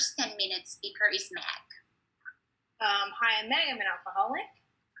designated speaker is Meg. Hi, I'm Meg. I'm an alcoholic.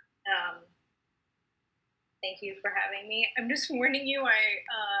 Thank you for having me. I'm just warning you, I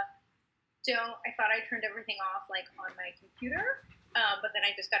thought I turned everything off, like, on my computer, but then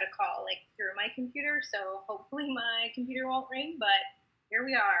I just got a call, like, through my computer, so hopefully my computer won't ring, but here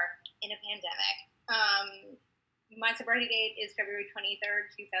we are in a pandemic. My sobriety date is February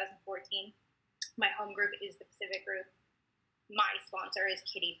 23rd, 2014. My home group is the Pacific Group. My sponsor is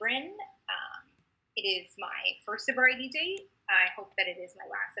Kitty Bryn. It is my first sobriety date. I hope that it is my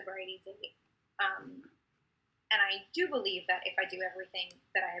last sobriety date. And I do believe that if I do everything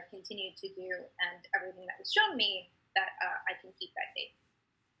that I have continued to do and everything that was shown me, that I can keep that date.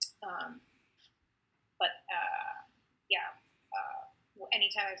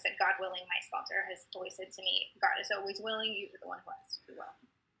 Anytime I've said God willing, my sponsor has always said to me, God is always willing, you're the one who has to be willing.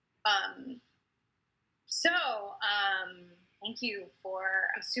 Thank you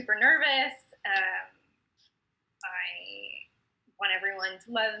I'm super nervous. I want everyone to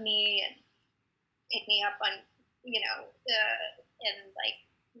love me and pick me up on, and like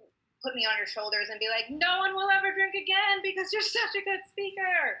put me on your shoulders and be like, no one will ever drink again because you're such a good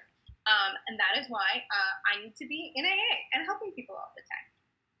speaker. And that is why I need to be in AA and helping people all the time.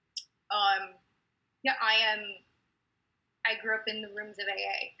 I grew up in the rooms of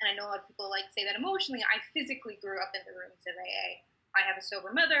AA, and I know a lot of people like to say that emotionally. I physically grew up in the rooms of AA. I have a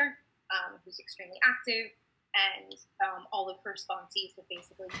sober mother who's extremely active, and all of her sponsees have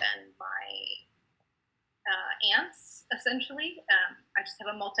basically been my aunts, essentially. I just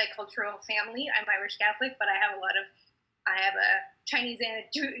have a multicultural family. I'm Irish Catholic, but I have a Chinese aunt,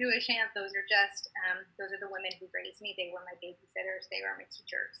 Jewish aunt. Those are the women who raised me. They were my babysitters. They were my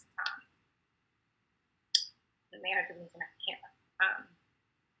teachers. And they are the reason I'm here.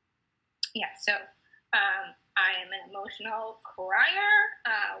 I am an emotional crier.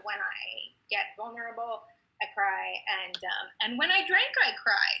 When I get vulnerable, I cry, and when I drank, I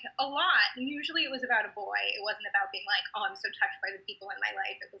cried a lot. And usually it was about a boy. It wasn't about being like, oh, I'm so touched by the people in my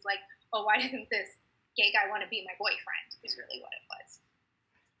life. It was like, oh, why doesn't this gay guy want to be my boyfriend? Is really what it was.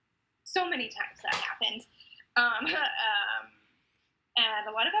 So many times that happened. And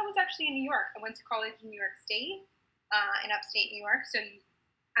a lot of that was actually in New York. I went to college in New York State, in upstate New York. So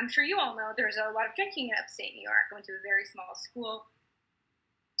I'm sure you all know there's a lot of drinking in upstate New York. I went to a very small school.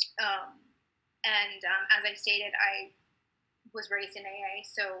 As I stated, I was raised in AA.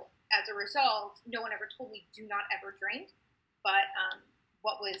 So as a result, no one ever told me do not ever drink. But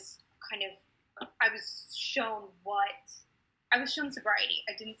I was shown sobriety.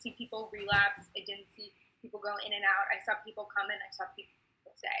 I didn't see people relapse. I didn't see people go in and out. I saw people come in. I saw people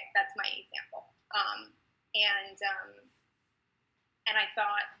stay. That's my example. And I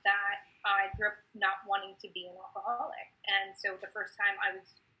thought that I grew up not wanting to be an alcoholic. And so the first time I was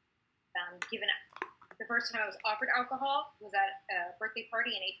offered alcohol was at a birthday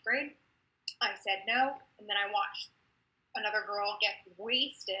party in 8th grade. I said no, and then I watched another girl get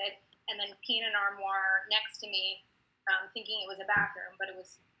wasted and then pee in an armoire next to me, thinking it was a bathroom, but it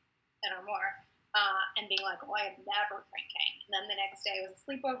was an armoire, and being like, oh, I am never drinking. And then the next day was a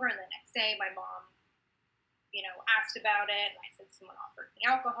sleepover, and the next day my mom, asked about it, and I said someone offered me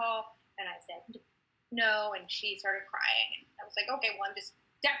alcohol, and I said no, and she started crying, and I was like, okay, well, I'm just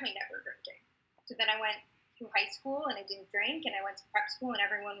definitely never drinking. So then I went through high school, and I didn't drink, and I went to prep school, and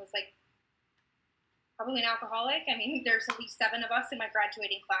everyone was like, probably an alcoholic. I mean, there's at least 7 of us in my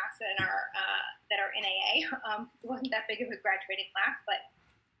graduating class that are in AA. It wasn't that big of a graduating class, but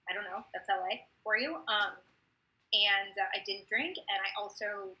I don't know, that's LA for you. I didn't drink, and I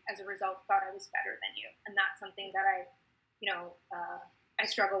also, as a result, thought I was better than you, and that's something that I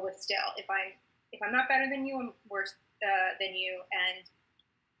struggle with still. If I'm not better than you, I'm worse than you, and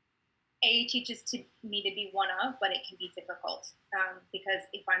AA teaches me to be one of, but it can be difficult because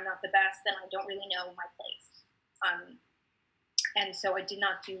if I'm not the best, then I don't really know my place. And so I did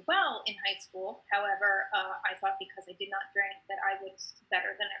not do well in high school. However, I thought because I did not drink that I was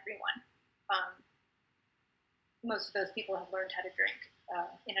better than everyone. Most of those people have learned how to drink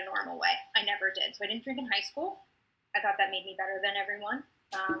in a normal way. I never did. So I didn't drink in high school. I thought that made me better than everyone.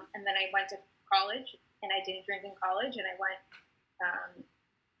 And then I went to college, and I didn't drink in college, and I went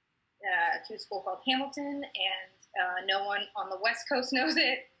to a school called Hamilton, and no one on the West Coast knows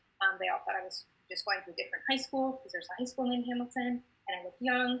it. They all thought I was just going to a different high school because there's a high school named Hamilton, and I looked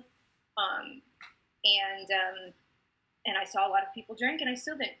young. And I saw a lot of people drink, and I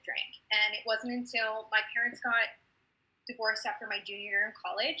still didn't drink. And it wasn't until my parents got divorced after my junior year in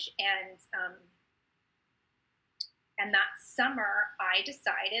college, and that summer, I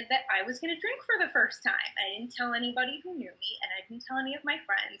decided that I was going to drink for the first time. I didn't tell anybody who knew me, and I didn't tell any of my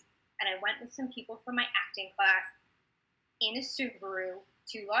friends, and with some people from my acting class in a Subaru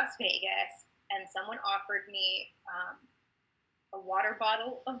to Las Vegas, and someone offered me a water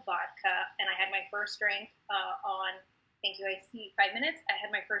bottle of vodka, and I had my first drink on, thank you, I see 5 minutes. I had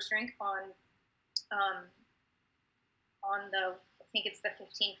my first drink on the, I think it's the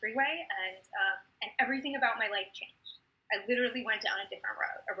 15 freeway, and everything about my life changed. I literally went down a different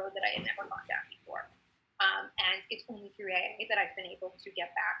road, a road that I had never gone down before. And it's only through AA that I've been able to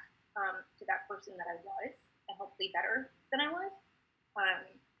get back to that person that I was, and hopefully better than I was.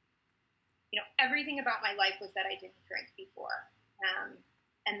 Everything about my life was that I didn't drink before.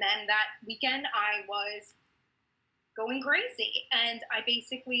 And then that weekend, I was going crazy, and I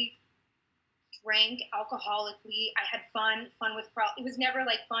basically drank alcoholically. I had fun. Fun was it was never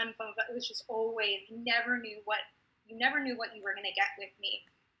like fun. It was just always, you never knew what you were going to get with me,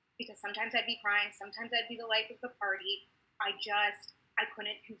 because sometimes I'd be crying, sometimes I'd be the life of the party. I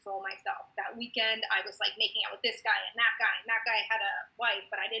couldn't control myself. That weekend, I was like making out with this guy and that guy had a wife,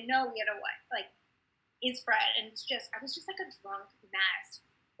 but I didn't know he had a wife, like his friend, and I was just like a drunk mess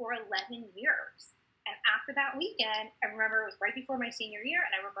for 11 years. And after that weekend, I remember it was right before my senior year,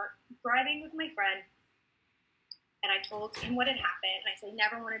 and I remember driving with my friend, and I told him what had happened, and I said, I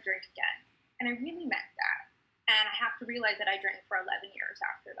never want to drink again. And I really meant that. And I have to realize that I drank for 11 years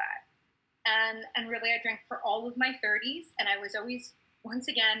after that. And really, I drank for all of my 30s, and I was always, once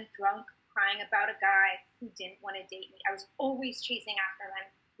again, drunk, crying about a guy who didn't want to date me. I was always chasing after men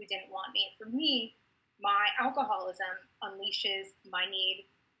who didn't want me. And for me, my alcoholism unleashes my need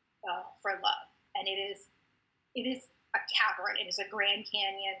for love. And it is a cavern. It is a Grand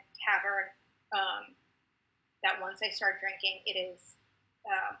Canyon cavern that once I start drinking, it is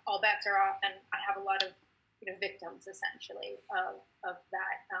all bets are off, and I have a lot of victims essentially of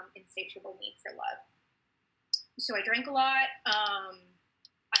that insatiable need for love. So I drank a lot.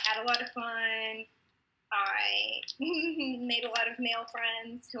 I had a lot of fun. I made a lot of male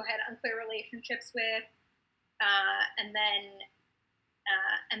friends who I had unclear relationships with, and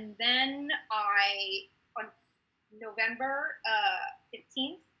then I, on November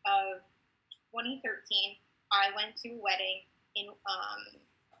 15th of 2013, I went to a wedding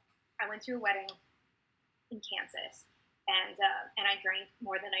in Kansas, and I drank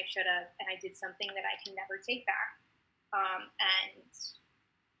more than I should have, and I did something that I can never take back.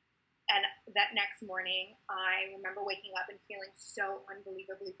 And that next morning, I remember waking up and feeling so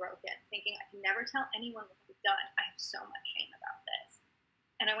unbelievably broken, thinking I can never tell anyone what I've done. I have so much shame about this.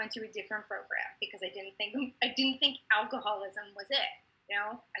 And I went to a different program because I didn't think alcoholism was it.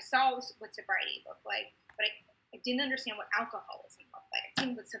 I saw what sobriety looked like, but I didn't understand what alcoholism looked like. I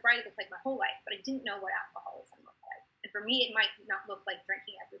seen what sobriety looked like my whole life, but I didn't know what alcoholism looked like. And for me, it might not look like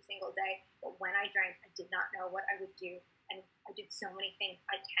drinking every single day, but when I drank, I did not know what I would do, and I did so many things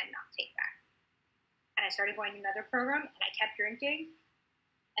I cannot take back. And I started going to another program, and I kept drinking,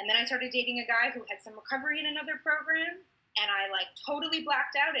 and then I started dating a guy who had some recovery in another program, and I totally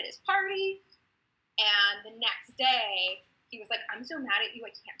blacked out at his party, and the next day, he was like, I'm so mad at you,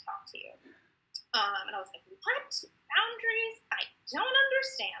 I can't talk to you. And I was like, what? Boundaries? I don't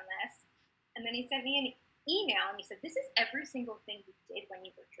understand this. And then he sent me an email, and he said, this is every single thing you did when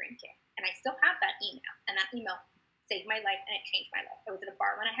you were drinking. And I still have that email, and that email saved my life, and it changed my life. I was at a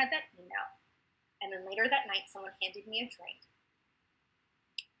bar when I had that email, and then later that night, someone handed me a drink.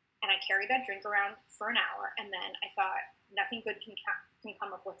 And I carried that drink around for an hour, and then I thought, nothing good can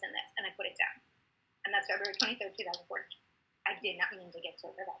come of what's in this, and I put it down. And that's February 23rd, 2014. I did not mean to get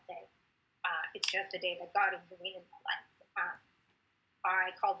sober that day. It's just a day that God intervened in my life.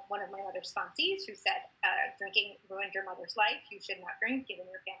 I called one of my mother's sponsees who said, drinking ruined your mother's life. You should not drink, given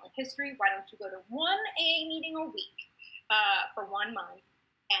your family history. Why don't you go to one AA meeting a week for 1 month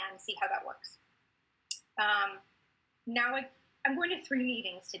and see how that works? Now I'm going to 3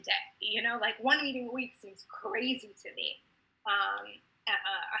 meetings today. 1 meeting a week seems crazy to me.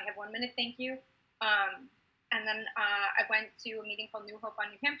 I have 1 minute, thank you. And then I went to a meeting called New Hope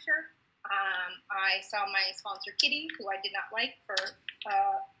on New Hampshire. I saw my sponsor, Kitty, who I did not like for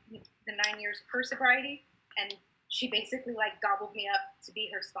the 9 years of her sobriety, and she basically gobbled me up to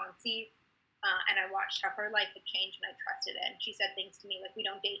be her sponsee, and I watched how her life had changed, and I trusted it. And she said things to me like, we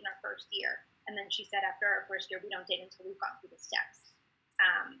don't date in our first year, and then she said after our first year, we don't date until we've gone through the steps.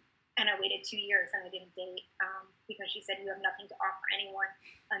 And I waited 2 years, and I didn't date because she said you have nothing to offer anyone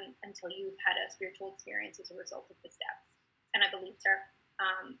until you've had a spiritual experience as a result of the steps. And I believed her.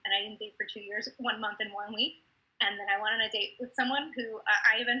 And I didn't date for 2 years, 1 month and 1 week. And then I went on a date with someone who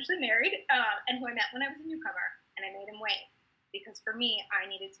I eventually married and who I met when I was a newcomer. And I made him wait. Because for me, I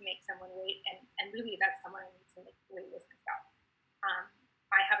needed to make someone wait. And really, that's someone I need to make wait was myself.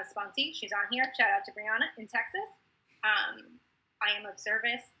 I have a sponsee. She's on here. Shout out to Brianna in Texas. I am of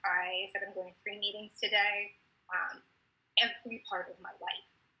service. I said I'm going to 3 meetings today. Every part of my life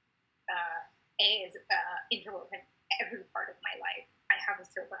is interwoven. Every part of my life. I have a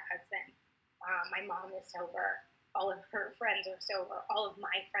sober husband. My mom is sober. All of her friends are sober. All of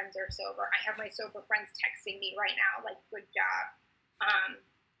my friends are sober. I have my sober friends texting me right now, like, good job.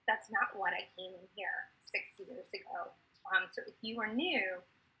 That's not what I came in here 6 years ago. So if you are new,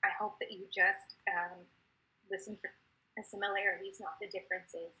 I hope that you just listen for the similarities, not the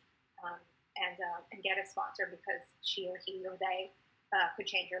differences, and get a sponsor because she or he or they could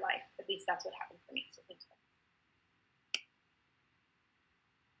change your life. At least that's what happened for me. So thank you.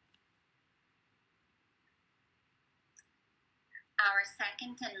 Our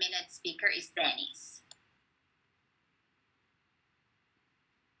second 10-minute speaker is Denis.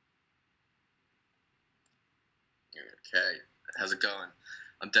 Okay, how's it going?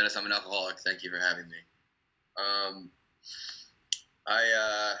 I'm Dennis. I'm an alcoholic. Thank you for having me.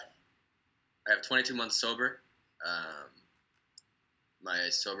 I have 22 months sober. My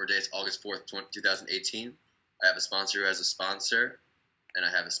sober date is August 4th, 2018. I have a sponsor who has a sponsor, and I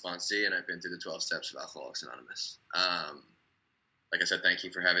have a sponsee, and I've been through the 12 steps of Alcoholics Anonymous. Like I said, thank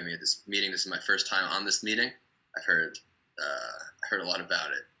you for having me at this meeting. This is my first time on this meeting. I heard a lot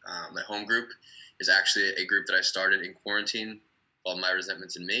about it. My home group is actually a group that I started in quarantine called My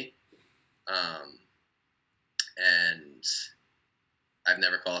Resentments and Me. And I've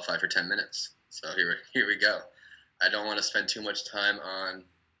never qualified for 10 minutes. So here we go. I don't want to spend too much time on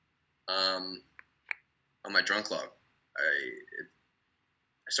my drunk log.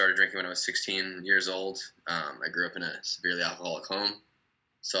 I started drinking when I was 16 years old. I grew up in a severely alcoholic home.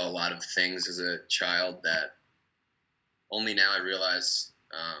 Saw a lot of things as a child that only now I realize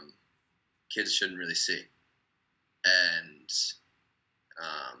kids shouldn't really see. And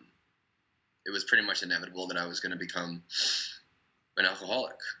it was pretty much inevitable that I was going to become an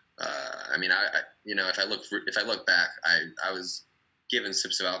alcoholic. I mean, if I look back, I was given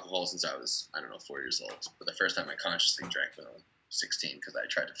sips of alcohol since I was, 4 years old. But the first time I consciously drank when I was 16 because I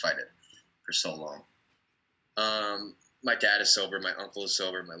tried to fight it for so long. My dad is sober. My uncle is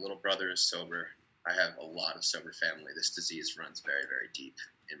sober. My little brother is sober. I have a lot of sober family. This disease runs very, very deep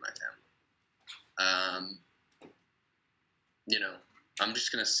in my family. I'm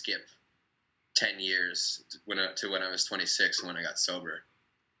just going to skip 10 years to when I was 26 when I got sober.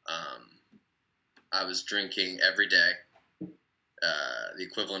 I was drinking every day, the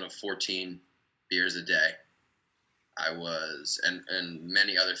equivalent of 14 beers a day. I was, and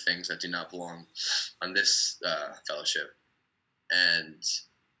many other things that do not belong on this fellowship. And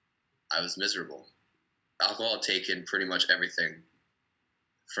I was miserable. Alcohol had taken pretty much everything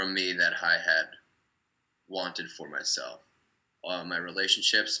from me that I had wanted for myself. My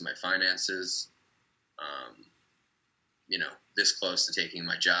relationships, my finances, this close to taking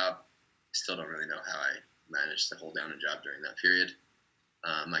my job. I still don't really know how I managed to hold down a job during that period.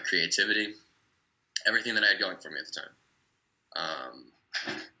 My creativity, everything that I had going for me at the time.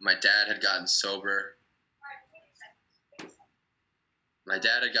 My dad had gotten sober.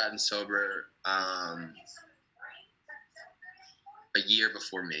 A year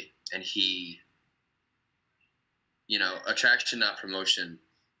before me, and he, attraction, not promotion,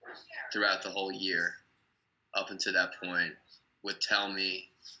 throughout the whole year, up until that point, would tell me,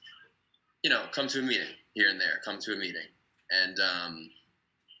 come to a meeting here and there, come to a meeting. And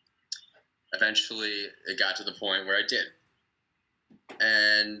eventually it got to the point where I did.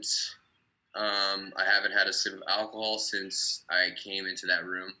 And I haven't had a sip of alcohol since I came into that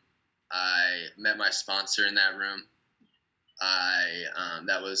room. I met my sponsor in that room.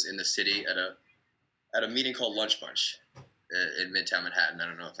 That was in the city at a meeting called Lunch Bunch in Midtown Manhattan. I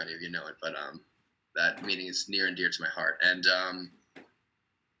don't know if any of you know it, but that meeting is near and dear to my heart. And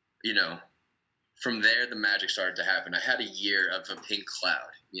from there the magic started to happen. I had a year of a pink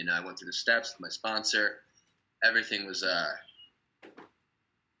cloud. I went through the steps with my sponsor. Everything was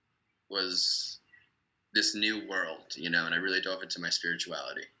this new world, and I really dove into my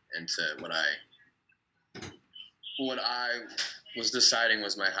spirituality and to what I was deciding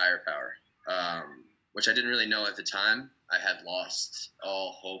was my higher power, which I didn't really know at the time. I had lost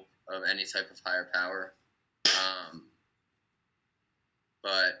all hope of any type of higher power.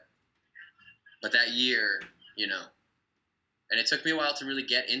 But that year, and it took me a while to really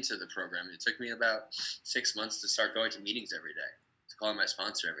get into the program. It took me about 6 months to start going to meetings every day, to call my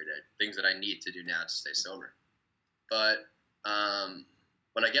sponsor every day, things that I need to do now to stay sober. But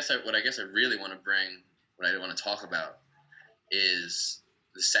what I guess I really want to bring, what I want to talk about, is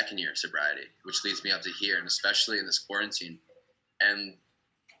the second year of sobriety, which leads me up to here, and especially in this quarantine. And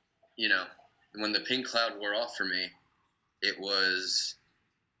when the pink cloud wore off for me, it was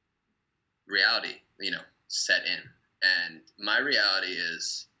reality, set in. And my reality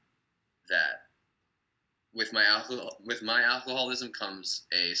is that with my alcoholism comes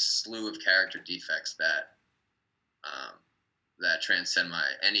a slew of character defects that transcend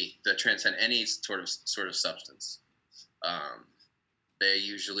any sort of substance. They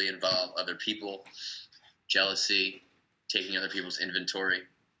usually involve other people, jealousy, taking other people's inventory,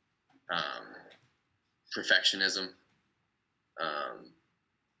 perfectionism,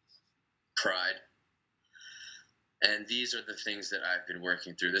 pride. And these are the things that I've been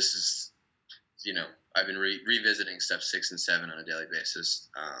working through. This is, I've been revisiting steps 6 and 7 on a daily basis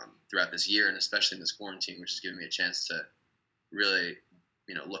throughout this year, and especially in this quarantine, which has given me a chance to really,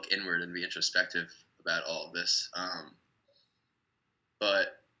 look inward and be introspective about all of this.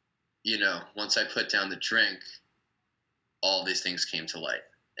 But, once I put down the drink, all these things came to light.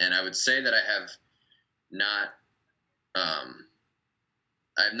 And I would say that I have not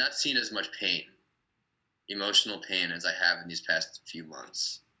seen as much pain, emotional pain, as I have in these past few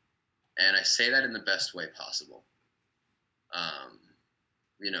months. And I say that in the best way possible.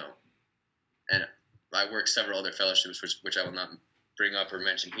 And I work several other fellowships, which I will not bring up or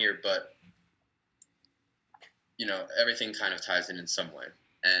mention here, but, everything kind of ties in some way.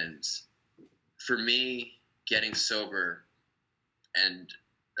 And for me, getting sober and,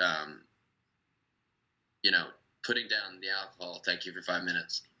 putting down the alcohol, thank you for 5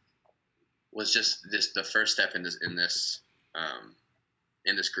 minutes, was just the first step in this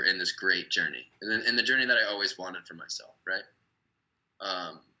great journey, in the journey that I always wanted for myself, right?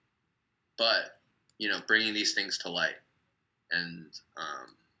 But bringing these things to light and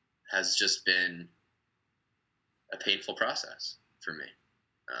has just been a painful process for me.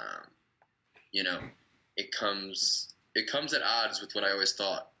 It comes at odds with what I always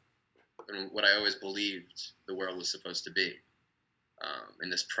thought and what I always believed the world was supposed to be, in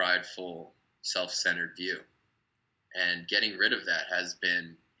this prideful, self-centered view. And getting rid of that has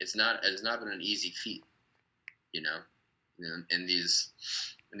not been an easy feat, in these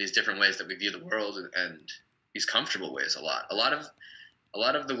different ways that we view the world, and these comfortable ways. A lot of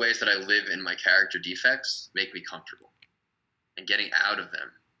the ways that I live in my character defects make me comfortable, and getting out of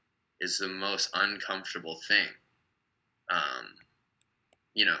them is the most uncomfortable thing.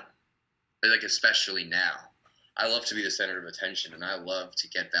 Like, especially now, I love to be the center of attention, and I love to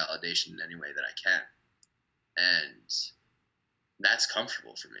get validation in any way that I can. And that's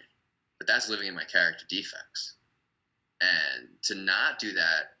comfortable for me. But that's living in my character defects. And to not do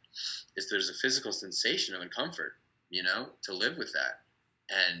that there's a physical sensation of uncomfort, to live with that.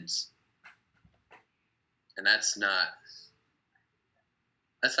 And that's not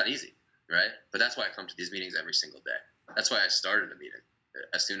easy, right? But that's why I come to these meetings every single day. That's why I started a meeting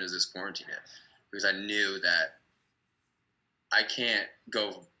as soon as this quarantine hit, because I knew that I can't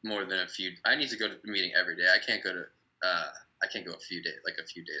go more than I need to go to a meeting every day. I can't go a few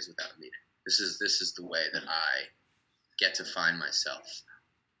days without a meeting. This is the way that I get to find myself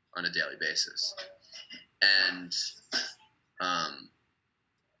on a daily basis. And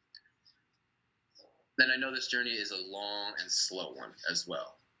then I know this journey is a long and slow one as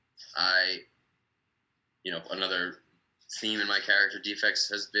well. Another theme in my character defects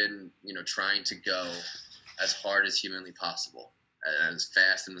has been, trying to go as hard as humanly possible, as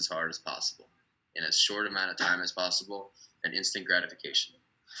fast and as hard as possible, in as short amount of time as possible, and instant gratification.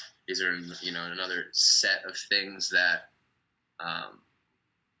 These are, another set of things that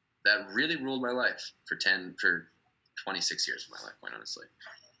really ruled my life for 26 years of my life, quite honestly.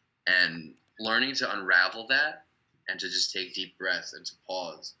 And learning to unravel that, and to just take deep breaths, and to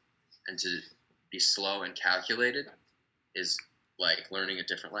pause, and to be slow and calculated, is like learning a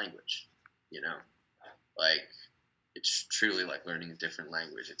different language, Like, it's truly like learning a different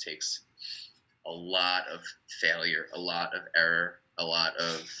language. It takes a lot of failure, a lot of error, a lot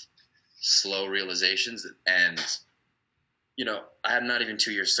of slow realizations. And, I am not even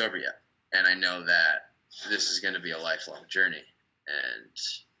 2 years sober yet. And I know that this is going to be a lifelong journey. And,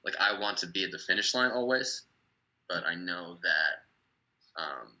 like, I want to be at the finish line always, but I know that,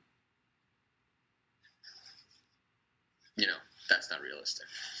 that's not realistic.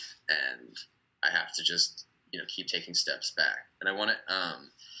 And I have to just, keep taking steps back. And I want to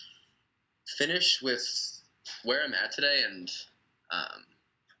finish with where I'm at today, and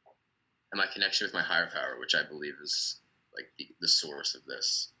my connection with my higher power, which I believe is like the source of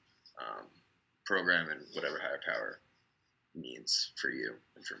this program, and whatever higher power means for you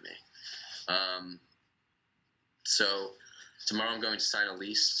and for me. So tomorrow I'm going to sign a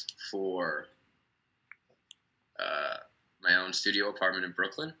lease for my own studio apartment in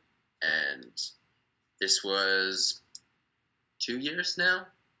Brooklyn. and this was 2 years now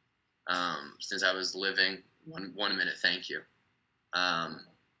since I was living 1 minute. Thank you. On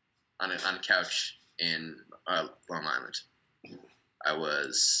a couch in Long Island. I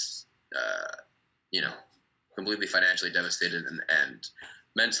was, completely financially devastated and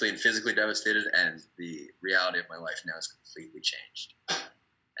mentally and physically devastated, and the reality of my life now has completely changed.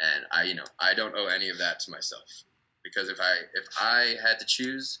 And I don't owe any of that to myself, because if I had to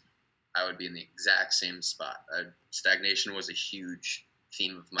choose, I would be in the exact same spot. Stagnation was a huge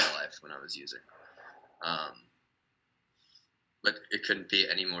theme of my life when I was using. But it couldn't be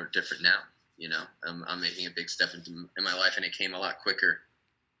any more different now. I'm making a big step in my life, and it came a lot quicker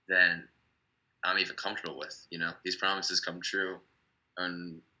than I'm even comfortable with. These promises come true,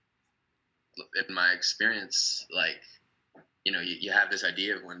 and in my experience, you have this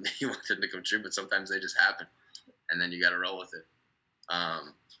idea of when you want them to come true, but sometimes they just happen, and then you got to roll with it.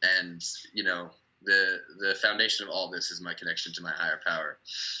 And the foundation of all this is my connection to my higher power,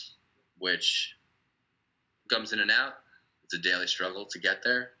 which comes in and out. It's a daily struggle to get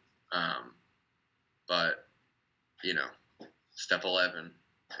there. But step 11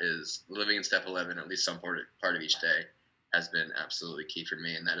 is living in step 11, at least some part of each day, has been absolutely key for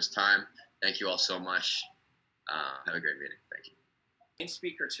me, and that is time. Thank you all so much. Have a great meeting. Thank you. Main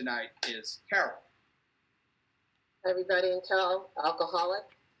speaker tonight is Carol. Hi, everybody, and Carol, alcoholic.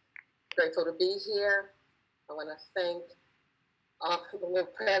 Grateful to be here. I want to thank all the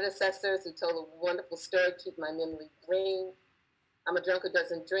little predecessors who told a wonderful story, keep my memory green. I'm a drunk who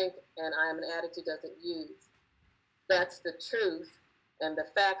doesn't drink, and I am an addict who doesn't use. That's the truth, and the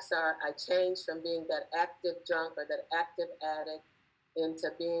facts are I changed from being that active drunk or that active addict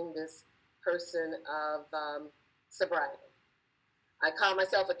into being this person of sobriety. I call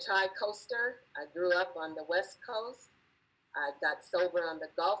myself a tri-coaster. I grew up on the West Coast. I got sober on the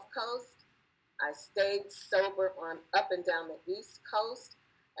Gulf Coast. I stayed sober on up and down the East Coast,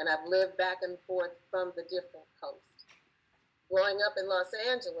 and I've lived back and forth from the different coasts. Growing up in Los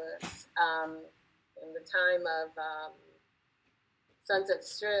Angeles, in the time of Sunset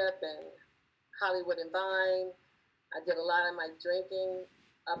Strip and Hollywood and Vine, I did a lot of my drinking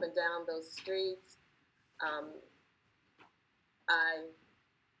up and down those streets.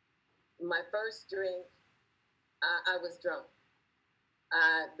 My first drink, I was drunk.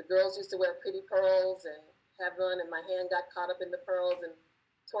 The girls used to wear pretty pearls and have one, and my hand got caught up in the pearls and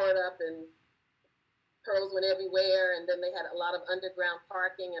tore it up, and pearls went everywhere. And then they had a lot of underground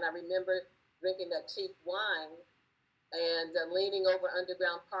parking, and I remember drinking that cheap wine and leaning over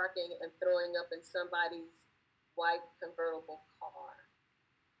underground parking and throwing up in somebody's white convertible car.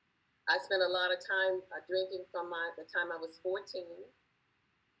 I spent a lot of time drinking from the time I was 14.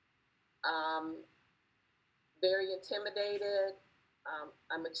 Very intimidated.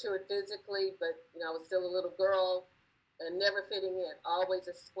 I matured physically, but I was still a little girl and never fitting in. Always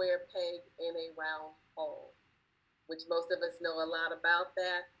a square peg in a round hole, which most of us know a lot about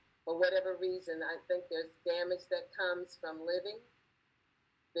that. For whatever reason, I think there's damage that comes from living.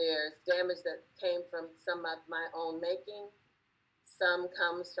 There's damage that came from some of my own making. Some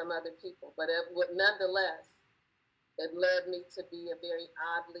comes from other people. But nonetheless, it led me to be a very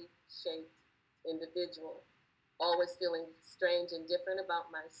oddly shaped individual, always feeling strange and different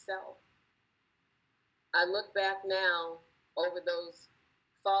about myself. I look back now over those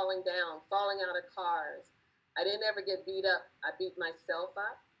falling out of cars. I didn't ever get beat up. I beat myself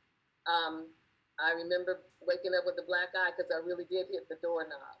up. I remember waking up with a black eye because I really did hit the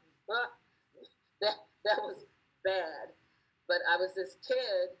doorknob. That was bad. But I was this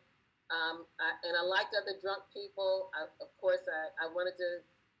kid, and I liked other drunk people. Of course, I wanted to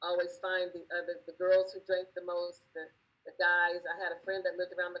always find the girls who drank the most, the guys. I had a friend that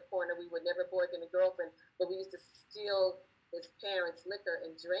lived around the corner. We were never boyfriend and girlfriend, but we used to steal his parents' liquor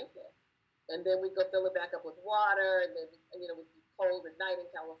and drink it. And then we'd go fill it back up with water, and then it would be cold at night in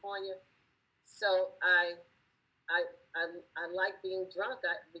California. So I like being drunk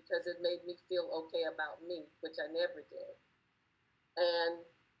because it made me feel okay about me, which I never did. And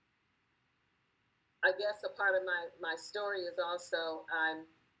I guess a part of my story is also I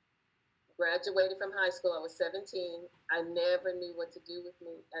graduated from high school. I was 17. I never knew what to do with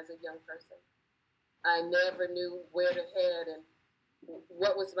me as a young person. I never knew where to head and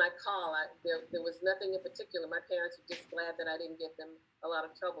what was my call. There was nothing in particular. My parents were just glad that I didn't give them a lot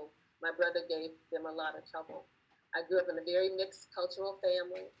of trouble. My brother gave them a lot of trouble. I grew up in a very mixed cultural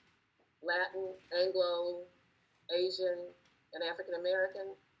family, Latin, Anglo, Asian, and African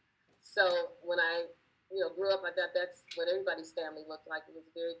American. So when I grew up, I thought that's what everybody's family looked like. It was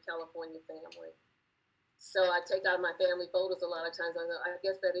a very California family. So I take out my family photos a lot of times. I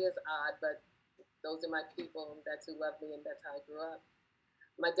guess that is odd, but those are my people, and that's who love me, and that's how I grew up.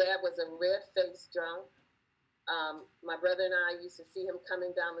 My dad was a red-faced drunk. My brother and I used to see him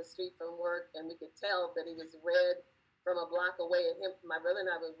coming down the street from work, and we could tell that he was red from a block away. And my brother and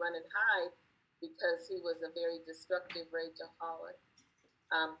I would run and hide because he was a very destructive rageaholic.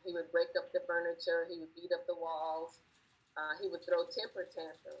 He would break up the furniture. He would beat up the walls. He would throw temper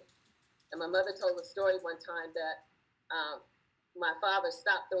tantrums. And my mother told a story one time that my father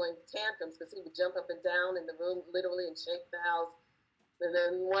stopped throwing tantrums because he would jump up and down in the room literally and shake the house. And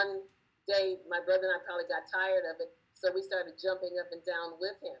then one day, my brother and I probably got tired of it, so we started jumping up and down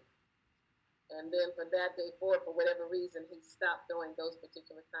with him. And then from that day forward, for whatever reason, he stopped throwing those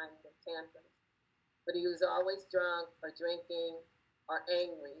particular kinds of tantrums. But he was always drunk or drinking or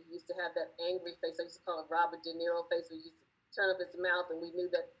angry. He used to have that angry face. I used to call it Robert De Niro face, where he used to turn up his mouth, and we knew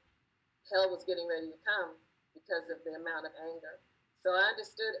that hell was getting ready to come because of the amount of anger. So I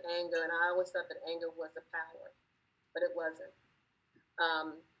understood anger, and I always thought that anger was a power, but it wasn't.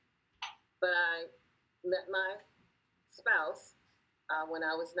 But I met my spouse when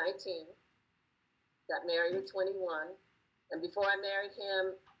I was 19, got married at 21, and before I married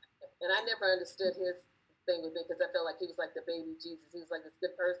him, and I never understood his thing with me because I felt like he was like the baby Jesus. He was like this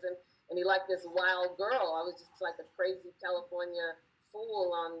good person, and he liked this wild girl. I was just like a crazy California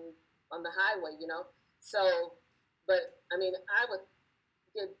fool on the highway, you know? So, but I mean, I would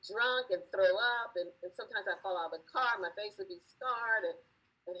get drunk and throw up, and sometimes I'd fall out of the car, my face would be scarred,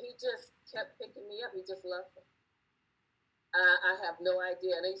 and he just kept picking me up. He just loved me. I have no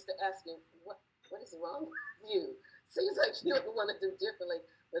idea. And I used to ask him, what is wrong with you? Seems like you don't want to do differently.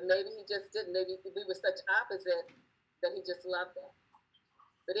 But maybe he just didn't. Maybe we were such opposite that he just loved it.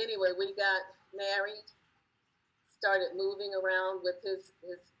 But anyway, we got married, started moving around with his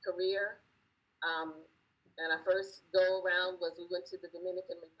career. And our first go around was we went to the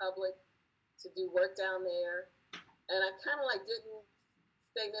Dominican Republic to do work down there. And I kind of like didn't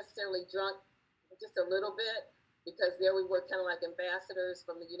stay necessarily drunk, just a little bit, because there we were kind of like ambassadors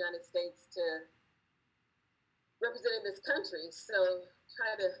from the United States to representing this country. So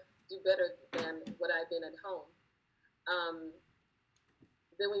try to do better than what I've been at home.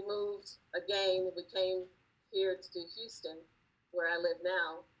 Then we moved again. We came here to Houston, where I live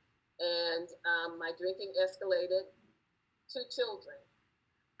now. And my drinking escalated. 2 children,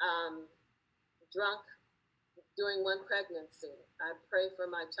 drunk during one pregnancy. I pray for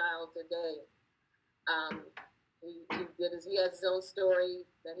my child today. He has his own story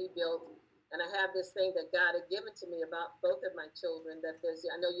that he built, and I have this thing that God had given to me about both of my children. That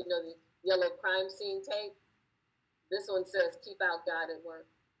I know you know the yellow crime scene tape. This one says, "Keep out God at work."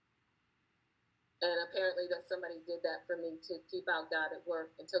 And apparently that somebody did that for me, to keep out God at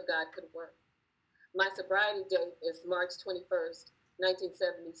work until God could work. My sobriety date is March 21st,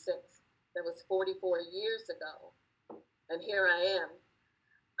 1976. That was 44 years ago. And here I am.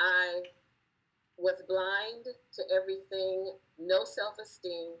 I was blind to everything, no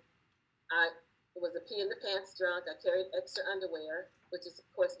self-esteem. I was a pee in the pants drunk. I carried extra underwear, which is,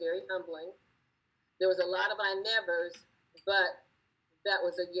 of course, very humbling. There was a lot of I nevers, but that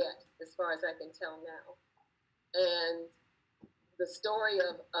was a yet, as far as I can tell now. And the story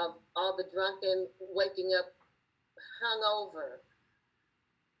of all the drunken waking up hungover,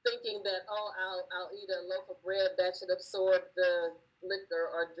 thinking that, oh, I'll eat a loaf of bread, that should absorb the liquor,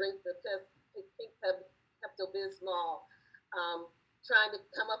 or drink the pink Pepto-Bismol, trying to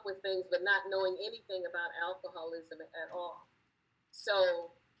come up with things, but not knowing anything about alcoholism at all.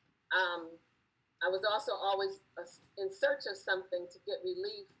 So I was also always in search of something to get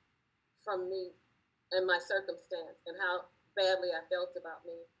relief from me and my circumstance and how badly I felt about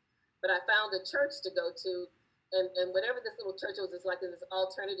me. But I found a church to go to, and whatever this little church was, it's like in this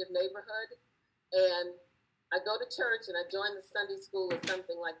alternative neighborhood. And I go to church and I join the Sunday school or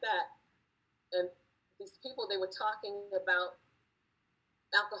something like that. And these people, they were talking about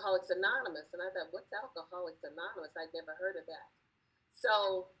Alcoholics Anonymous. And I thought, what's Alcoholics Anonymous? I'd never heard of that.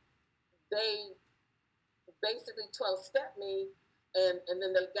 So they basically 12-step me, and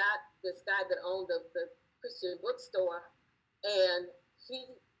then they got this guy that owned the Christian bookstore, and he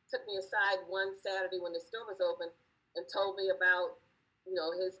took me aside one Saturday when the store was open and told me about, you know,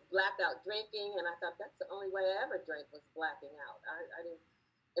 his blackout drinking, and I thought, that's the only way I ever drank, was blacking out. I didn't,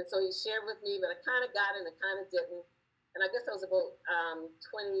 and so he shared with me, but I kind of got it and I kind of didn't, and I guess I was about 25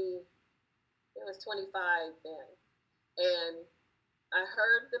 then, and I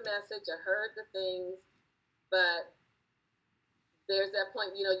heard the message, I heard the things, but there's that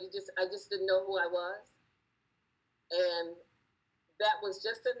point, you know, I just didn't know who I was. And that was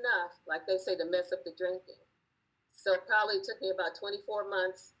just enough, like they say, to mess up the drinking. So probably it took me about 24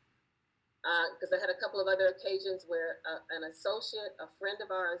 months because I had a couple of other occasions where an associate, a friend of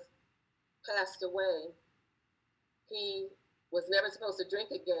ours, passed away. He was never supposed to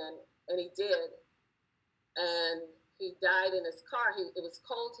drink again, and he did. And he died in his car. It was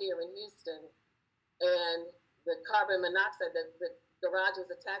cold here in Houston, and the carbon monoxide, the garage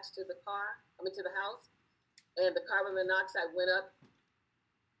was attached to the to the house, and the carbon monoxide went up.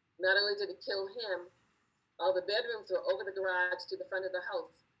 Not only did it kill him, all the bedrooms were over the garage to the front of the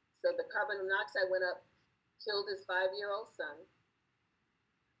house. So the carbon monoxide went up, killed his 5-year-old son,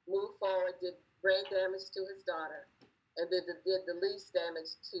 moved forward, did brain damage to his daughter, and did the least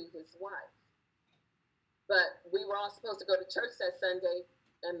damage to his wife. But we were all supposed to go to church that Sunday,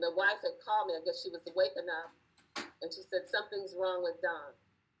 and the wife had called me. I guess she was awake enough, and she said, something's wrong with Don.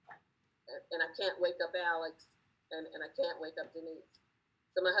 And I can't wake up Alex, and I can't wake up Denise.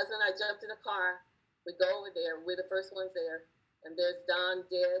 So my husband and I jumped in the car. We go over there. We're the first ones there. And there's Don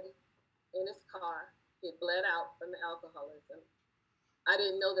dead in his car. He had bled out from the alcoholism. I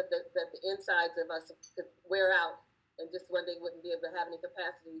didn't know that the insides of us could wear out and just one day wouldn't be able to have any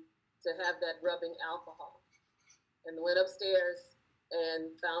capacity to have that rubbing alcohol. And went upstairs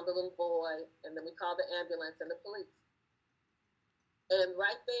and found the little boy. And then we called the ambulance and the police. And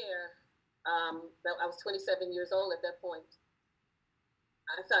right there, I was 27 years old at that point.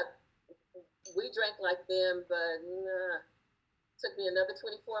 I thought, we drank like them, but nah. Took me another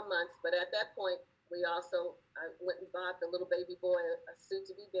 24 months. But at that point, I went and bought the little baby boy a suit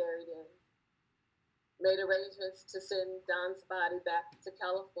to be buried in. Made arrangements to send Don's body back to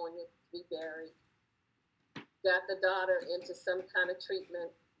California to be buried. Got the daughter into some kind of treatment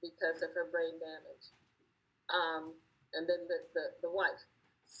because of her brain damage. And then the wife.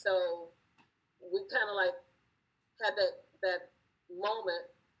 So we kind of like had that moment.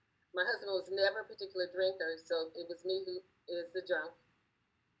 My husband was never a particular drinker, so it was me who is the drunk.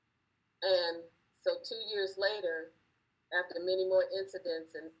 And so 2 years later, after many more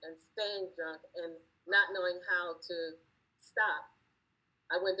incidents and staying drunk and not knowing how to stop,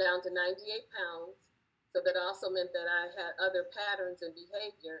 I went down to 98 pounds. So that also meant that I had other patterns and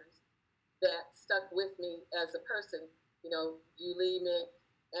behaviors that stuck with me as a person. You know, bulimic,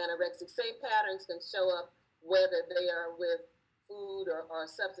 anorexic, same patterns can show up whether they are with food or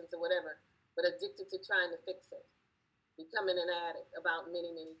substance or whatever, but addicted to trying to fix it, becoming an addict about many,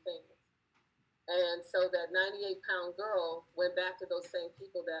 many things. And so that 98-pound girl went back to those same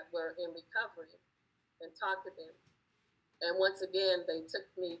people that were in recovery and talked to them. And once again, they took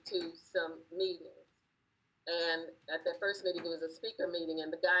me to some meetings. And at that first meeting, it was a speaker meeting,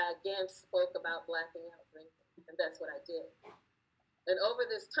 and the guy again spoke about blacking out drinking, and that's what I did. And over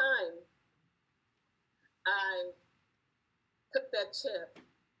this time, I took that chip,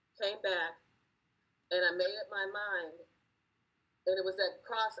 came back, and I made up my mind. And it was that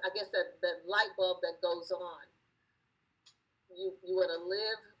cross, I guess that light bulb that goes on. You want to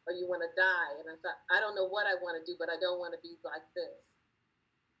live or you want to die. And I thought, I don't know what I want to do, but I don't want to be like this.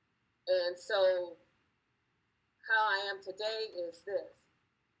 And so how I am today is this.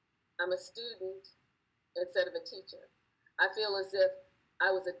 I'm a student instead of a teacher. I feel as if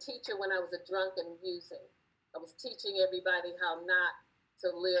I was a teacher when I was a drunk and using. I was teaching everybody how not to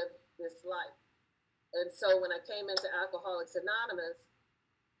live this life. And so when I came into Alcoholics Anonymous,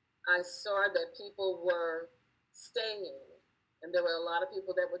 I saw that people were staying, and there were a lot of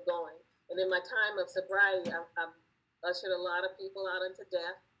people that were going. And in my time of sobriety, I've ushered a lot of people out into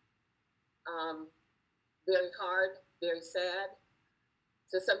death. Very hard, very sad.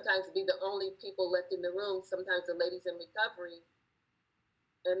 To sometimes be the only people left in the room, sometimes the ladies in recovery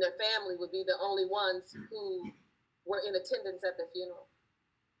and their family would be the only ones who were in attendance at the funeral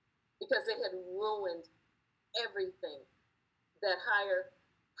because they had ruined everything. That higher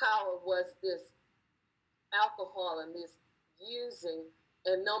power was this alcohol and this using,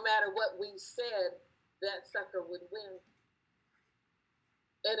 and no matter what we said, that sucker would win.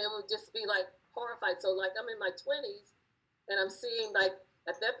 And it would just be like horrified. So like I'm in my 20s and I'm seeing like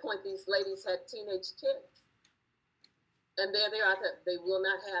at that point these ladies had teenage kids. And there they are, they will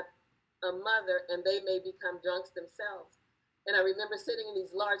not have a mother and they may become drunks themselves. And I remember sitting in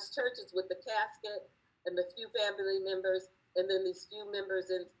these large churches with the casket and the few family members and then these few members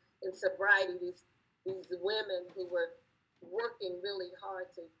in sobriety, these women who were working really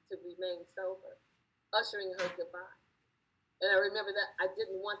hard to remain sober, ushering her goodbye. And I remember that I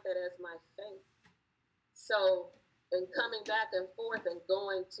didn't want that as my fate. So in coming back and forth and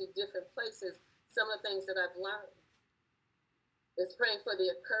going to different places, some of the things that I've learned is praying for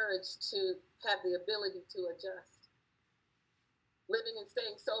the courage to have the ability to adjust. living and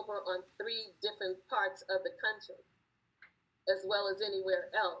staying sober on 3 different parts of the country, as well as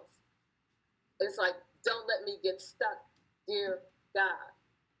anywhere else. It's like, don't let me get stuck, dear God,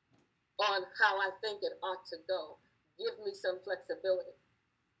 on how I think it ought to go. Give me some flexibility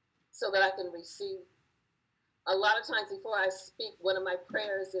so that I can receive. A lot of times before I speak, one of my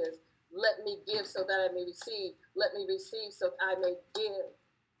prayers is, let me give so that I may receive. Let me receive so I may give.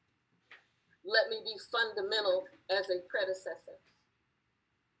 Let me be fundamental as a predecessor.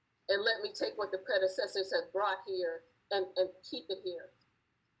 And let me take what the predecessors have brought here and keep it here.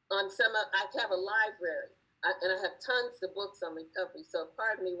 I have a library, and I have tons of books on recovery, so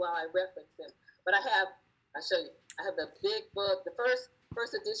pardon me while I reference them. But I'll show you. I have the big book, the first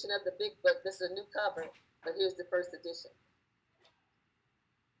edition of the big book. This is a new cover, but here's the first edition.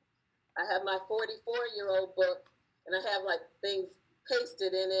 I have my 44-year-old book, and I have like things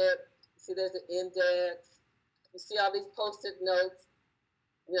pasted in it. You see, there's an index. You see all these Post-it notes.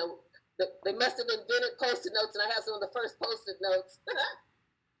 You know, they must have invented Post-it notes, and I have some of the first Post-it notes.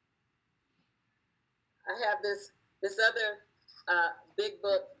 I have this other big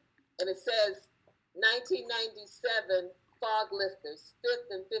book, and it says 1997 Fog Lifters, 5th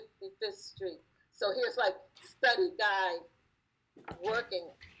and 55th Street. So here's like study guide, working,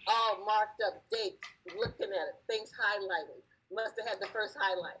 all marked up dates, looking at it, things highlighted. Must have had the first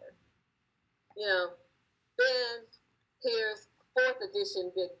highlighter. You know, then here's 4th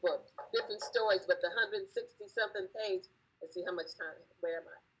edition big book, different stories, but the 160-something page. Let's see how much time, where am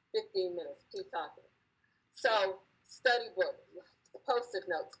I? 15 minutes, keep talking. So, study book, Post-it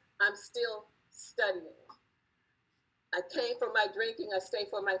notes. I'm still studying. I came for my drinking, I stay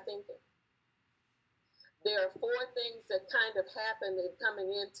for my thinking. There are 4 things that kind of happened in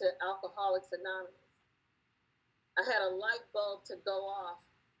coming into Alcoholics Anonymous. I had a light bulb to go off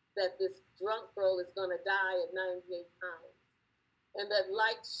that this drunk girl is going to die at 98 pounds. And that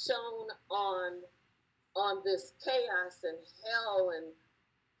light shone on this chaos and hell and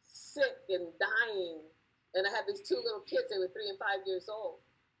sick and dying. And I had these 2 little kids, they were 3 and 5 years old.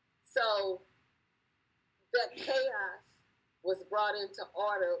 So that chaos was brought into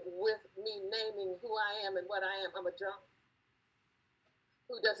order with me naming who I am and what I am. I'm a drunk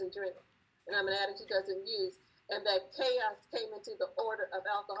who doesn't drink, and I'm an addict who doesn't use. And that chaos came into the order of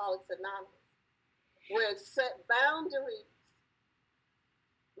Alcoholics Anonymous, where it set boundaries.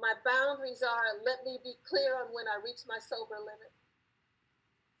 My boundaries are, let me be clear on when I reach my sober limit.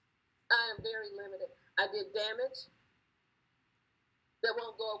 I am very limited. I did damage that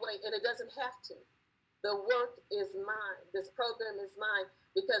won't go away, and it doesn't have to. The work is mine. This program is mine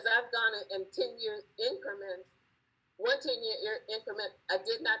because I've gone in 10-year increments. One 10-year increment, I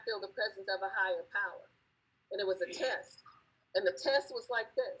did not feel the presence of a higher power. And it was a test. And the test was like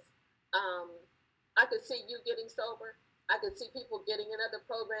this. I could see you getting sober. I could see people getting in other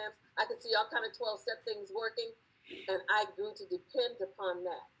programs. I could see all kind of 12-step things working. And I grew to depend upon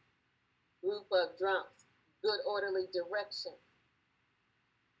that group of drunks, good orderly direction.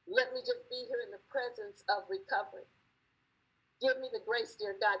 Let me just be here in the presence of recovery. Give me the grace,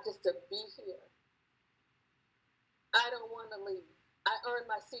 dear God, just to be here. I don't want to leave. I earned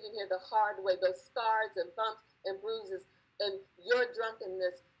my seat in here the hard way, those scars and bumps and bruises and your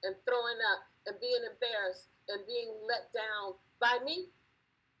drunkenness and throwing up and being embarrassed and being let down by me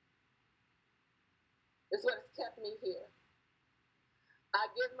is what has kept me here. I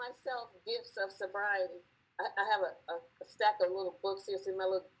give myself gifts of sobriety. I have a stack of little books here. See my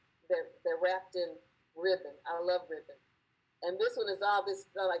little, they're wrapped in ribbon. I love ribbon. And this one is all this,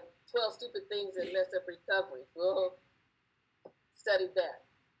 like 12 stupid things that mess up recovery. Whoa. Studied that.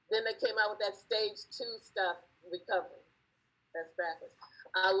 Then they came out with that stage 2 stuff, recovery. That's backwards.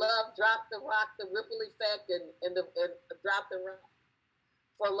 I love Drop the Rock, the ripple effect, and Drop the Rock.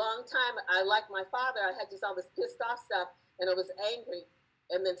 For a long time, I like my father, I had just all this pissed off stuff, and I was angry.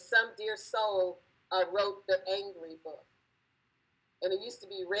 And then some dear soul wrote the Angry book. And it used to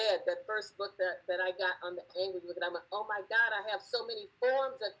be read, that first book that I got on the Angry book. And I went, oh my God, I have so many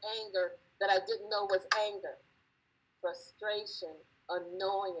forms of anger that I didn't know was anger. Frustration,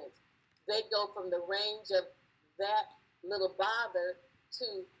 annoyance. They go from the range of that little bother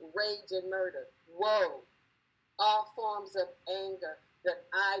to rage and murder. Whoa. All forms of anger that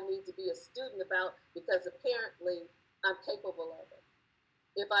I need to be a student about because apparently I'm capable of it.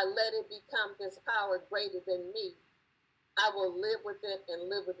 If I let it become this power greater than me, I will live with it and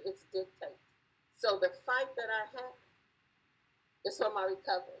live with its dictates. So the fight that I have is for my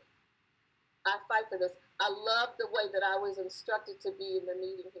recovery. I fight for this. I love the way that I was instructed to be in the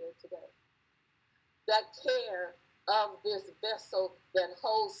meeting here today. That care of this vessel that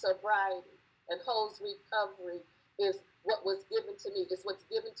holds sobriety and holds recovery is what was given to me. It's what's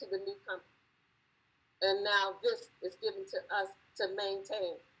given to the newcomer. And now this is given to us to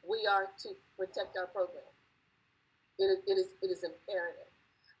maintain. We are to protect our program. It is imperative.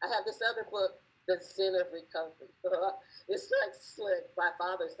 I have this other book, The Zen of Recovery. It's like slick by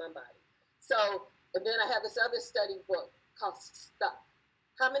Father somebody. So, and then I have this other study book called Stuck.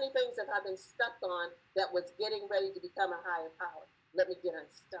 How many things have I been stuck on that was getting ready to become a higher power? Let me get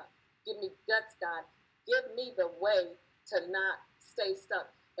unstuck. Give me guts, God. Give me the way to not stay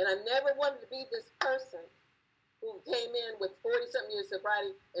stuck. And I never wanted to be this person who came in with 40-something years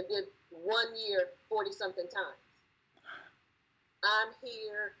sobriety and did 1 year 40-something times. I'm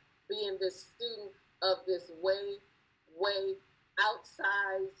here being this student of this way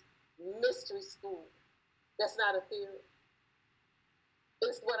outsized mystery school. That's not a theory.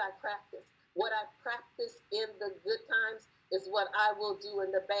 It's what I practice. What I practice in the good times is what I will do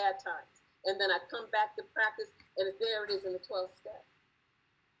in the bad times. And then I come back to practice, and there it is in the 12th step.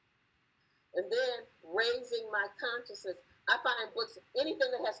 And then raising my consciousness. I find books, anything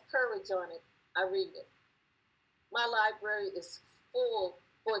that has courage on it, I read it. My library is full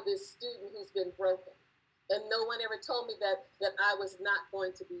for this student who's been broken. And no one ever told me that I was not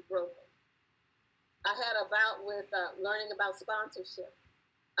going to be broken. I had a bout with learning about sponsorship.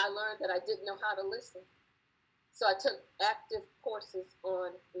 I learned that I didn't know how to listen. So I took active courses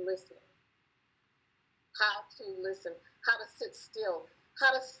on listening. How to listen, how to sit still,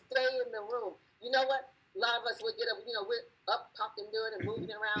 how to stay in the room. You know what? A lot of us would get up, we're up talking, doing and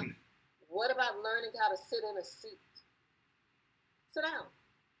moving around. What about learning how to sit in a seat? Sit down.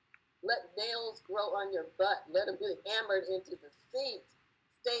 Let nails grow on your butt. Let them be hammered into the seat.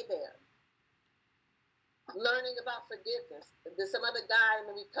 Stay there. Learning about forgiveness. There's some other guy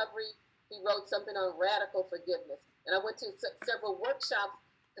in the recovery, he wrote something on radical forgiveness. And I went to several workshops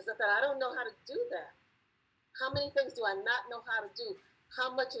because I thought, I don't know how to do that. How many things do I not know how to do?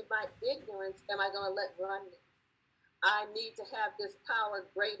 How much of my ignorance am I going to let run me? I need to have this power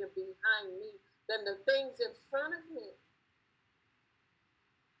greater behind me than the things in front of me.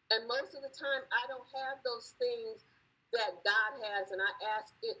 And most of the time, I don't have those things that God has, and I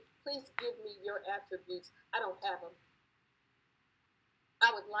ask it, please give me your attributes. I don't have them.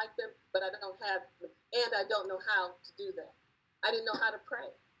 I would like them, but I don't have them, and I don't know how to do that. I didn't know how to pray.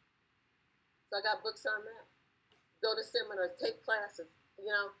 So I got books on that. Go to seminars, take classes,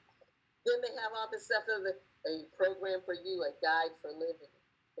 Then they have all this stuff of a program for you, a guide for living.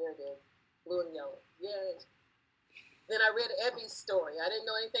 There it is, blue and yellow. Yay. Then I read Ebby's story. I didn't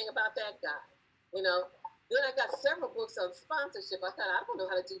know anything about that guy, Then I got several books on sponsorship. I thought, I don't know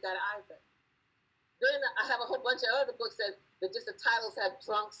how to do that either. Then I have a whole bunch of other books that just the titles have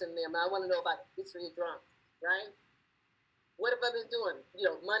drunks in them. I want to know about the history of drunks, right? What have I been doing?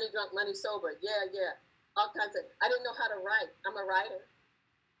 Money drunk, money sober. Yeah. All kinds of, I didn't know how to write. I'm a writer.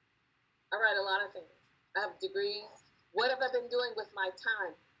 I write a lot of things. I have degrees. What have I been doing with my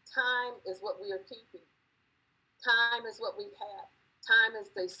time? Time is what we are keeping. Time is what we have. Time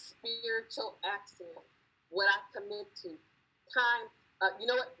is the spiritual axiom, what I commit to. Time, you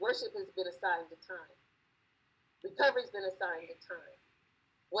know what? Worship has been assigned to time. Recovery's been assigned to time.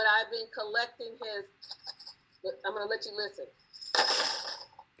 What I've been collecting is, I'm going to let you listen.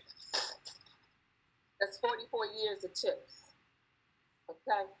 That's 44 years of chips.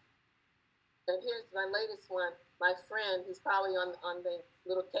 Okay? And here's my latest one. My friend, who's probably on the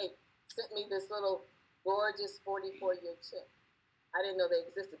little cake, sent me this little gorgeous 44-year chip. I didn't know they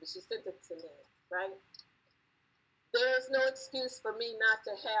existed, but she sent it to me, right? There is no excuse for me not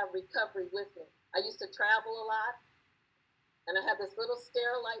to have recovery with me. I used to travel a lot, and I have this little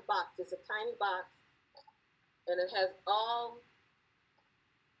Sterilite box. It's a tiny box, and it has all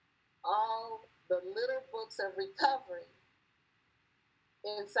the little books of recovery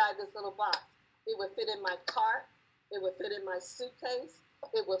inside this little box. It would fit in my cart. It would fit in my suitcase.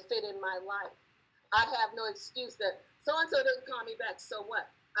 It would fit in my life. I have no excuse that so-and-so didn't call me back. So what?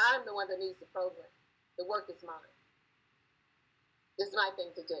 I'm the one that needs the program. The work is mine. It's my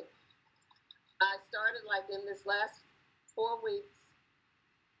thing to do. I started like in this last 4 weeks.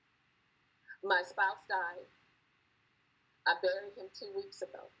 My spouse died. I buried him 2 weeks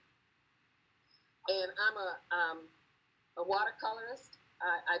ago. And I'm a watercolorist.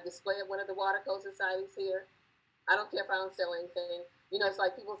 I display at one of the watercolor societies here. I don't care if I don't sell anything. It's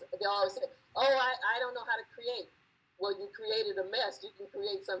like people, they always say, oh, I don't know how to create. Well, you created a mess. You can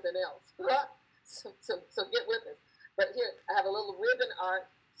create something else. so get with it. But here, I have a little ribbon art.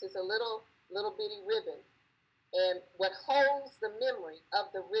 It's just a little bitty ribbon. And what holds the memory of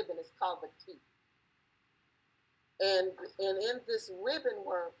the ribbon is called the key. And in this ribbon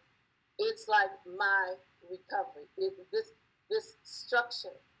work It's like my recovery. This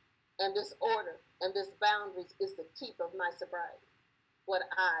structure and this order and this boundaries is the keep of my sobriety. What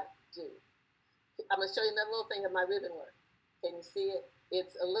I do. I'm going to show you another little thing of my ribbon work. Can you see it?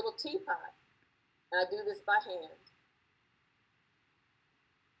 It's a little teapot. And I do this by hand.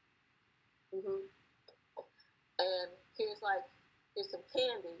 And here's some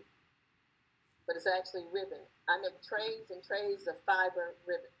candy, but it's actually ribbon. I make trays and trays of fiber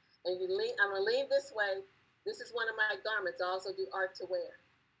ribbon. And I'm going to lean this way. This is one of my garments. I also do art to wear.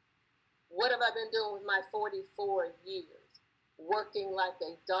 What have I been doing with my 44 years? Working like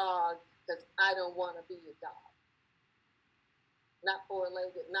a dog because I don't want to be a dog. Not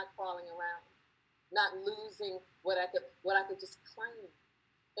four-legged, not crawling around, not losing what I could just claim.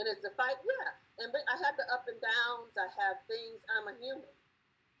 And it's a fight, yeah. But I have the up and downs. I have things. I'm a human.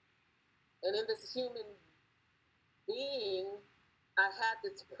 And in this human being, I had to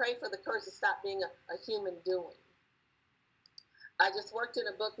pray for the courage to stop being a human doing. I just worked in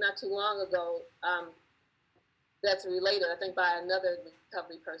a book not too long ago that's related, I think, by another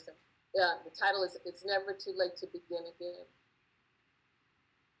recovery person. The title is It's Never Too Late to Begin Again.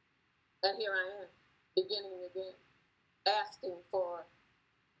 And here I am, beginning again, asking for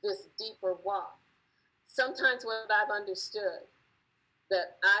this deeper walk. Sometimes what I've understood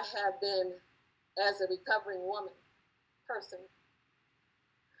that I have been, as a recovering person,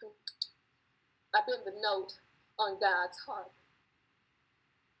 I've been the note on God's heart.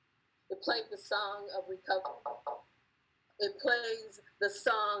 It played the song of recovery. It plays the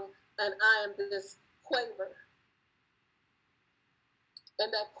song, and I am this quaver.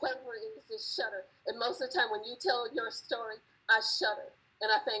 And that quaver is this shudder. And most of the time when you tell your story, I shudder.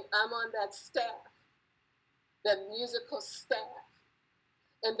 And I think I'm on that staff, that musical staff.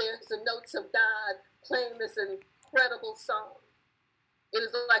 And there's the notes of God playing this incredible song. It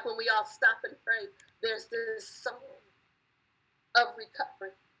is like when we all stop and pray, there's this song of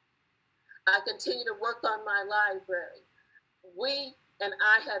recovery. I continue to work on my library. We and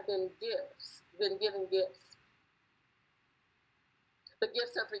I have been given gifts. The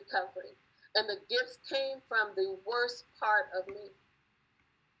gifts of recovery. And the gifts came from the worst part of me.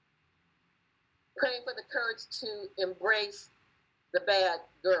 Praying for the courage to embrace the bad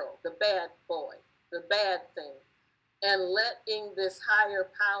girl, the bad boy, the bad thing, and letting this higher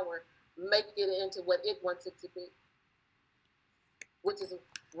power make it into what it wants it to be, which is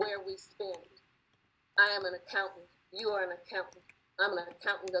where we spend. I am an accountant. You are an accountant. I'm an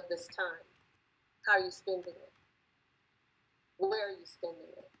accountant of this time. How are you spending it? Where are you spending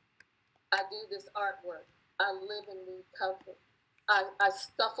it? I do this artwork. I live in recovery. I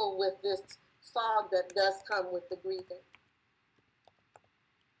scuffle with this fog that does come with the grieving.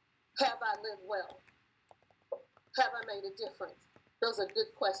 Have I lived well? Have I made a difference? Those are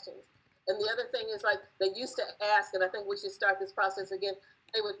good questions. And the other thing is, like, they used to ask, and I think we should start this process again,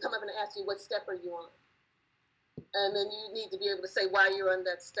 they would come up and ask you, what step are you on? And then you need to be able to say why you're on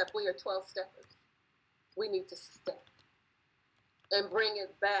that step. We are 12 steppers. We need to step and bring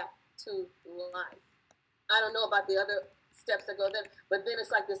it back to life. I don't know about the other steps that go there, but then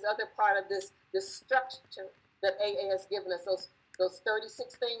it's like this other part of this structure that AA has given us, those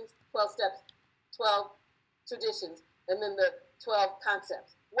 36 things, 12 steps, 12 traditions, and then the 12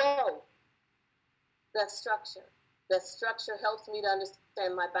 concepts. Whoa! That structure helps me to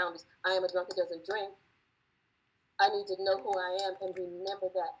understand my boundaries. I am a drunk who doesn't drink. I need to know who I am and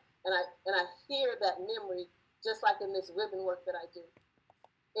remember that. And I hear that memory just like in this ribbon work that I do.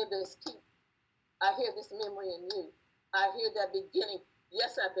 In this keep, I hear this memory in you. I hear that beginning.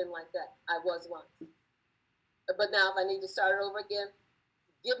 Yes, I've been like that. I was once. But now if I need to start over again,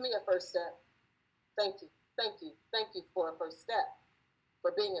 give me a first step. Thank you. Thank you. Thank you for a first step,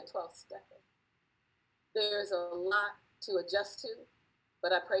 for being a 12th stepper. There's a lot to adjust to,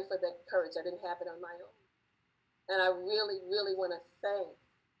 but I pray for that courage. I didn't have it on my own. And I really, really want to thank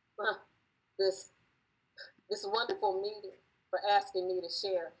this wonderful meeting for asking me to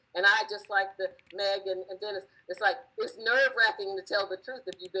share. And I, just like the Meg and Dennis, it's like, it's nerve-wracking to tell the truth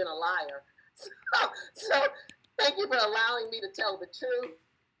if you've been a liar. So thank you for allowing me to tell the truth,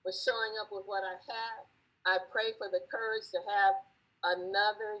 for showing up with what I have. I pray for the courage to have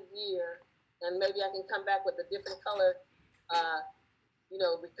another year, and maybe I can come back with a different color,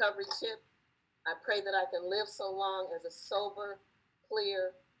 recovery chip. I pray that I can live so long as a sober,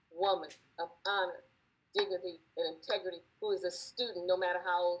 clear woman of honor, dignity, and integrity, who is a student no matter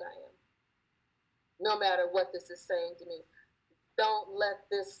how old I am, no matter what this is saying to me. Don't let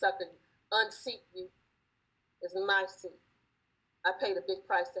this sucker unseat you. It's my seat. I paid a big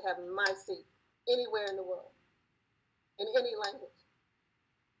price to have my seat anywhere in the world, in any language.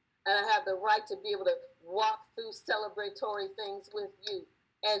 And I have the right to be able to walk through celebratory things with you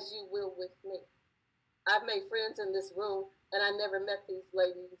as you will with me. I've made friends in this room, and I never met these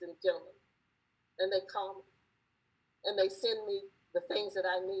ladies and gentlemen. And they call me, and they send me the things that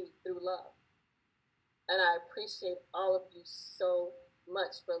I need through love. And I appreciate all of you so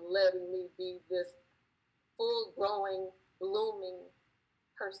much for letting me be this full-growing, blooming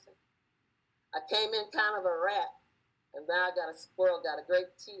person. I came in kind of a rat, and now I got a squirrel, got a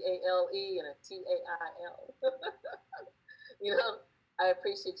great T-A-L-E and a T-A-I-L. You know, I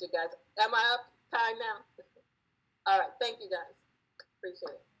appreciate you guys. Am I up time now? All right, thank you guys.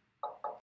 Appreciate it.